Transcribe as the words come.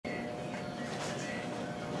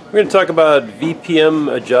We're going to talk about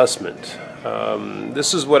VPM adjustment.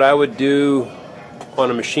 This is what I would do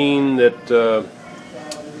on a machine that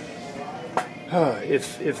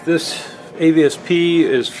if this AVSP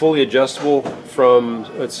is fully adjustable from,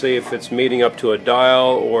 let's say, if it's mating up to a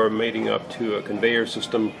dial or mating up to a conveyor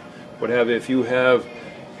system, what have you. If you have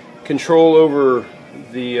control over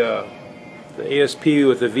the ASP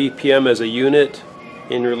with the VPM as a unit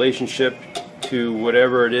in relationship to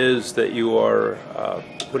whatever it is that you are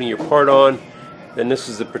putting your part on, then this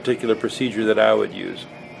is the particular procedure that I would use.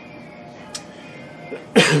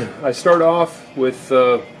 I start off with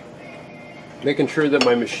making sure that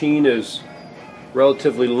my machine is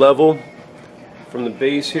relatively level from the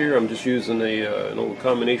base here. I'm just using an old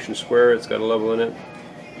combination square. It's got a level in it,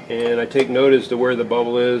 and I take note as to where the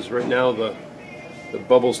bubble is. Right now the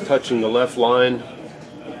bubble's touching the left line,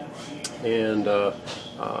 and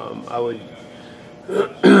I would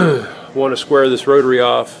want to square this rotary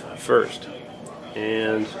off first.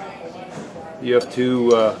 And you have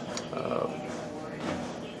to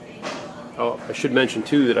oh, I should mention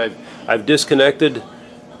too that I've disconnected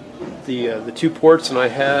the two ports, and I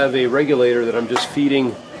have a regulator that I'm just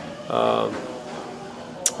feeding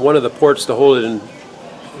one of the ports to hold it in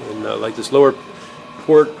like this lower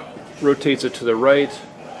port rotates it to the right,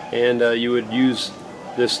 and you would use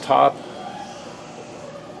this top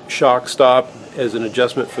shock stop as an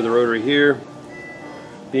adjustment for the rotary here,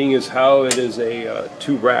 being as how it is a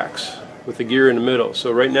two racks with the gear in the middle.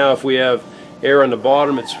 So right now, if we have air on the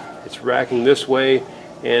bottom, it's racking this way,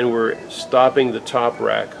 and we're stopping the top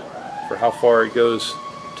rack for how far it goes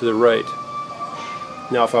to the right.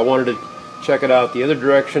 Now if I wanted to check it out the other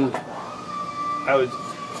direction, I would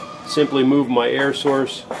simply move my air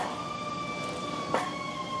source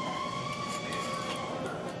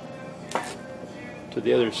to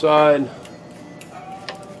the other side,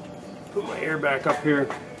 put my air back up here,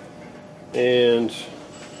 and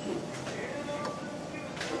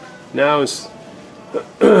now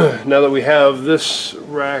now that we have this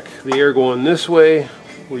rack, the air going this way,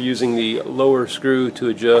 we're using the lower screw to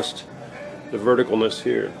adjust the verticalness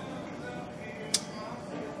here.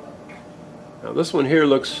 Now this one here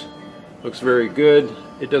looks very good.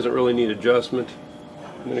 It doesn't really need adjustment.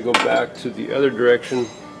 I'm going to go back to the other direction.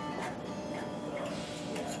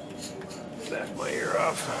 Back my air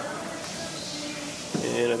off.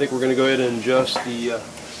 And I think we're going to go ahead and adjust the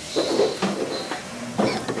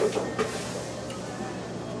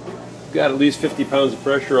got at least 50 pounds of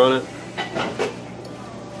pressure on it.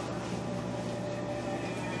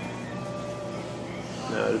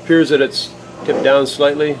 Now it appears that it's tipped down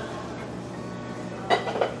slightly.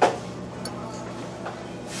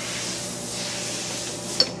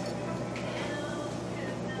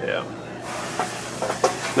 Yeah.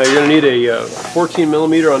 Now you're going to need a 14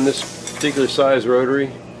 millimeter on this particular size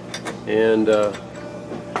rotary, and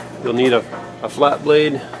you'll need a flat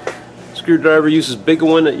blade. Screwdriver, uses big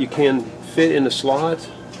one that you can fit in a slot.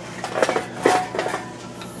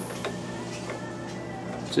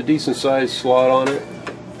 It's a decent sized slot on it.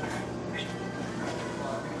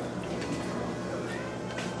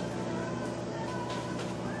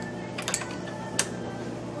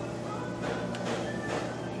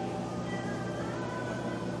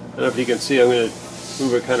 I don't know if you can see, I'm going to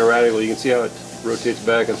move it kind of radically. You can see how it rotates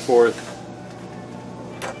back and forth.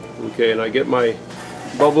 Okay, and I get my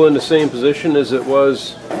bubble in the same position as it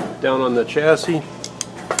was down on the chassis,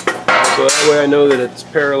 so that way I know that it's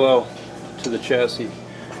parallel to the chassis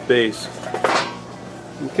base.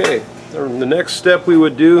 Okay, the next step we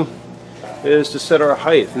would do is to set our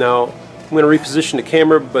height. Now I'm going to reposition the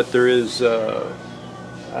camera, but there is I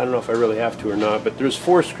don't know if I really have to or not, but there's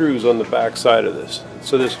 4 screws on the back side of this,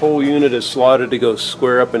 so this whole unit is slotted to go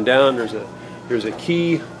square up and down. There's a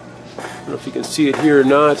key. I don't know if you can see it here or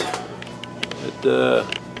not.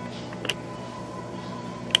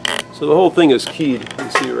 So the whole thing is keyed. You can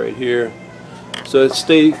see it right here. So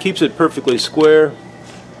it keeps it perfectly square.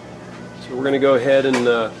 So we're going to go ahead and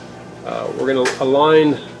we're going to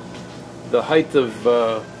align the height of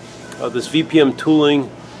this VPM tooling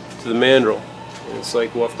to the mandrel. And it's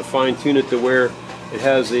like we'll have to fine tune it to where it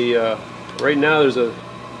has a. Right now there's a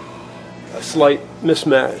slight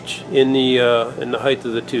mismatch in the height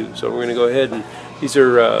of the two. So we're going to go ahead and these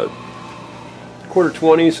are 1/4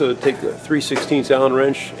 20, so take a 3/16 Allen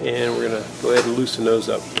wrench, and we're going to go ahead and loosen those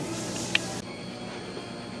up.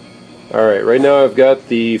 Alright, right now I've got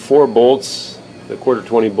the 4 bolts, the 1/4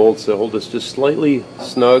 20 bolts that hold this just slightly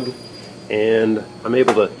snug, and I'm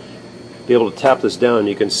able to tap this down.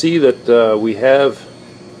 You can see that we have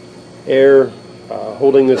air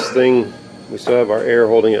holding this thing. We still have our air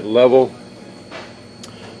holding it level.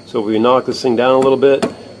 So if we knock this thing down a little bit,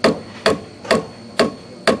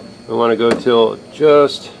 We want to go till it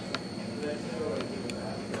just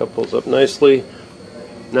couples up nicely.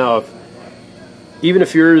 Now, even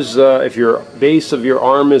if yours, if your base of your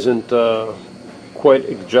arm isn't quite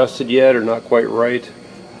adjusted yet or not quite right,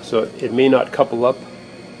 so it may not couple up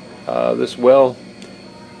this well,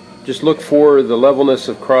 just look for the levelness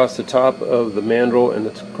across the top of the mandrel and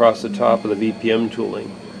across the top of the VPM tooling.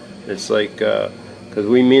 It's like, because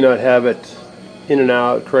we may not have it in and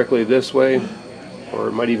out correctly this way, or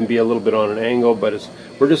it might even be a little bit on an angle, but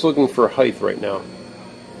we're just looking for height right now.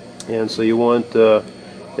 And so you want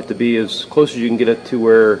it to be as close as you can get it to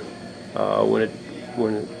where when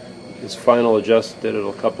it's final adjusted,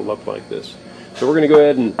 it'll couple up like this. So we're going to go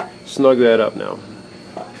ahead and snug that up now.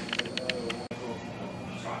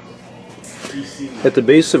 At the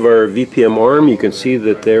base of our VPM arm, you can see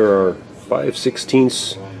that there are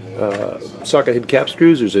 5/16 socket head cap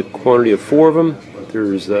screws. There's a quantity of 4 of them.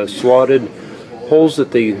 There's slotted holes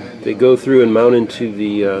that they go through and mount into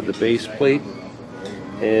the base plate.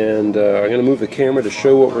 And I'm going to move the camera to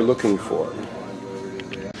show what we're looking for.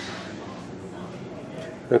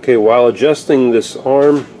 Okay, while adjusting this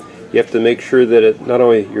arm, you have to make sure that it not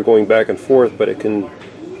only you're going back and forth, but it can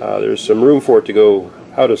there's some room for it to go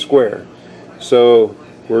out of square. So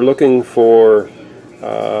we're looking for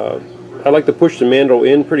I like to push the mandrel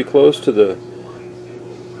in pretty close to the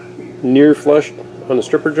near flush on the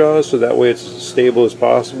stripper jaws, so that way it's as stable as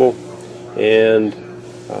possible. And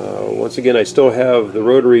once again, I still have the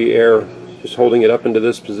rotary air just holding it up into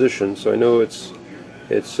this position, so I know it's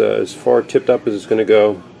as far tipped up as it's going to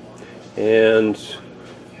go. And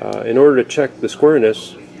in order to check the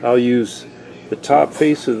squareness, I'll use the top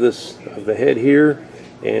face of the head here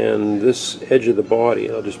and this edge of the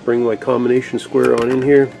body. I'll just bring my combination square on in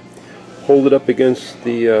here, hold it up against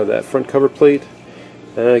that front cover plate,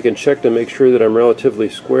 and I can check to make sure that I'm relatively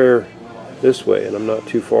square this way and I'm not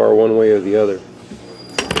too far one way or the other.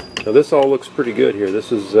 Now this all looks pretty good here.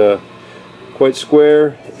 This is quite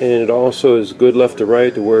square, and it also is good left to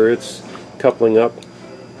right to where it's coupling up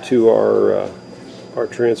to our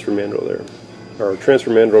transfer mandrel there. Our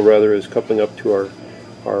transfer mandrel rather is coupling up to our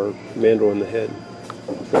mandrel in the head.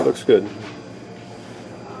 That looks good.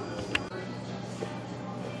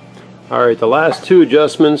 Alright, the last 2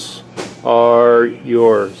 adjustments are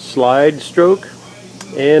your slide stroke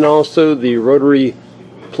and also the rotary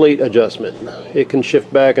plate adjustment. It can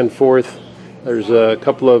shift back and forth. There's a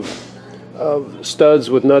couple of studs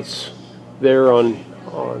with nuts there on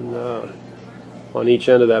each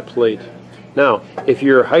end of that plate. Now, if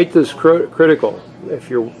your height is critical,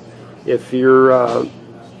 if your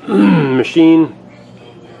machine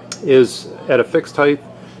is at a fixed height,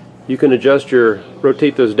 you can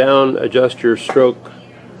rotate those down, adjust your stroke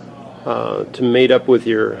to mate up with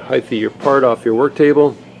your height of your part off your work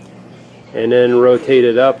table, and then rotate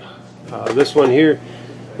it up. This one here,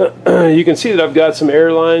 you can see that I've got some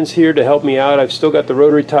air lines here to help me out. I've still got the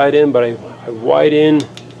rotary tied in, but I wide in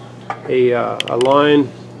a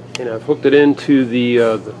line, and I've hooked it into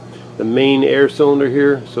the main air cylinder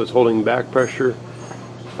here, so it's holding back pressure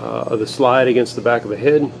of the slide against the back of the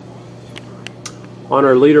head. On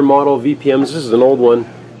our later model VPMs, this is an old one,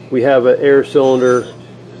 we have an air cylinder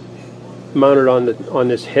mounted on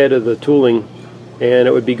this head of the tooling, and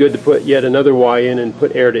it would be good to put yet another Y in and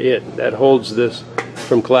put air to it. That holds this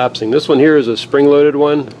from collapsing. This one here is a spring-loaded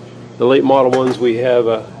one. The late model ones, we have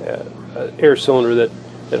an air cylinder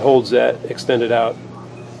that holds that extended out.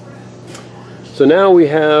 So now we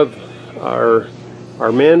have our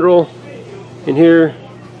mandrel in here,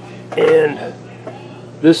 and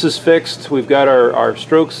this is fixed. We've got our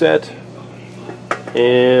stroke set,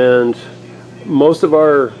 and most of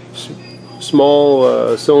our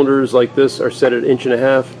small cylinders like this are set at 1.5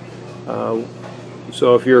 inches.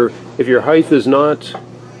 So if your height is not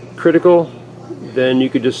critical, then you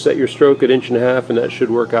could just set your stroke at 1.5 inches, and that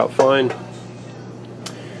should work out fine.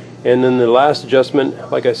 And then the last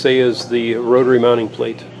adjustment, like I say, is the rotary mounting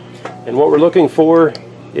plate. And what we're looking for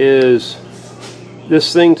is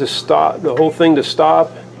this thing to stop, the whole thing to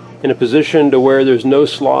stop in a position to where there's no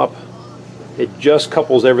slop. It just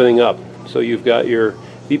couples everything up. So you've got your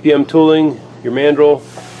VPM tooling, your mandrel,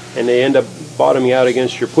 and they end up bottoming out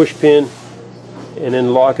against your push pin and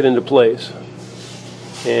then lock it into place.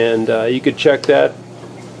 And you could check that.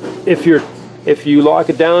 If you lock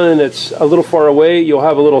it down and it's a little far away, you'll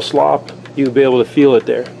have a little slop. You'll be able to feel it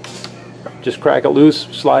there. Just crack it loose,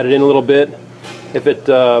 slide it in a little bit. If it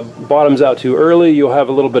bottoms out too early, you'll have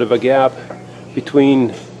a little bit of a gap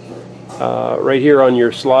between right here on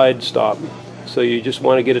your slide stop. So you just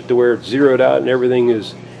want to get it to where it's zeroed out and everything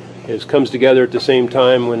comes together at the same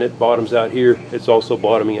time. When it bottoms out here, it's also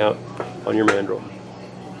bottoming out on your mandrel.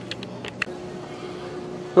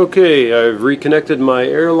 Okay, I've reconnected my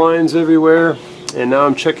air lines everywhere, and now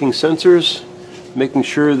I'm checking sensors, making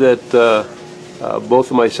sure that both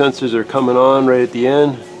of my sensors are coming on right at the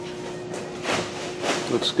end.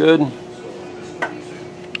 Looks good.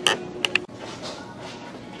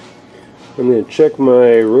 I'm going to check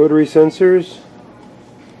my rotary sensors.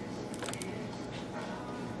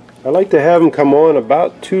 I like to have them come on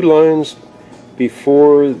about 2 lines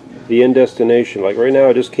before the end destination. Like right now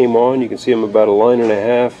it just came on, you can see I'm about 1.5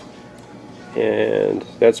 lines, and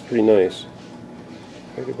that's pretty nice.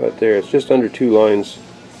 Right about there, it's just under 2 lines.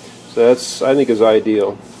 So that's, I think, is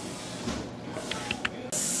ideal.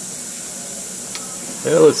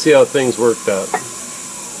 Well, let's see how things worked out.